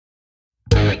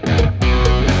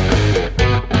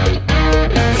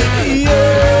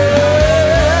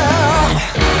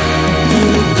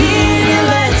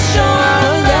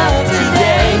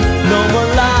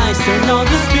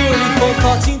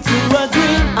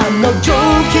I'm not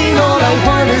joking, all I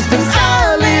want is just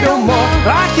a little more.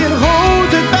 I can't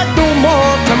hold it back no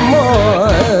more, come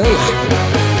on.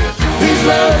 This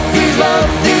love, this love,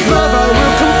 this love I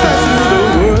will confess to the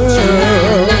world.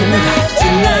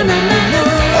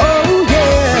 Oh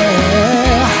yeah.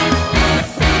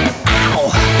 Ow.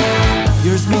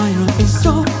 Your smile is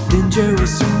so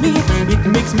dangerous to me. It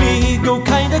makes me go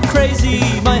kinda crazy.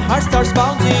 My heart starts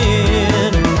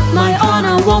pounding. My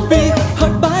honor won't be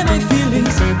hurt by my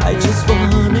feelings. I just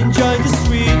wanna enjoy the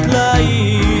sweet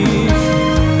life.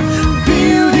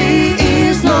 Beauty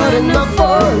is not enough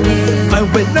for me, but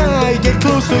when I get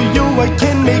close to you I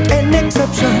can make an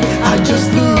exception. I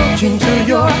just look into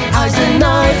your eyes and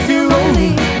I feel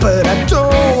lonely, but I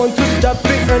don't want to stop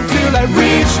it until I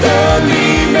reach the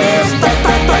limit.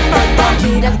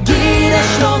 Gira, gira,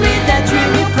 show me that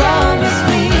dream you promised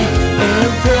me,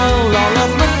 and throw all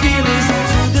of my feelings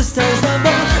to the stars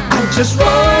above. I just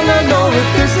wanna know if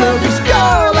this love is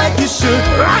pure like it should.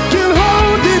 I can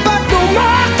hold it back no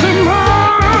more, come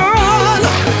on.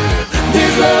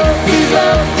 This love, this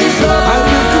love, this love I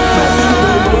will confess to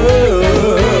the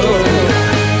world.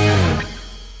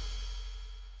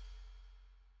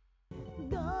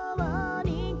 どう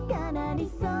にかなり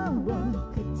そう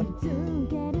口つ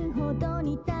けるほど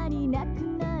に足りなく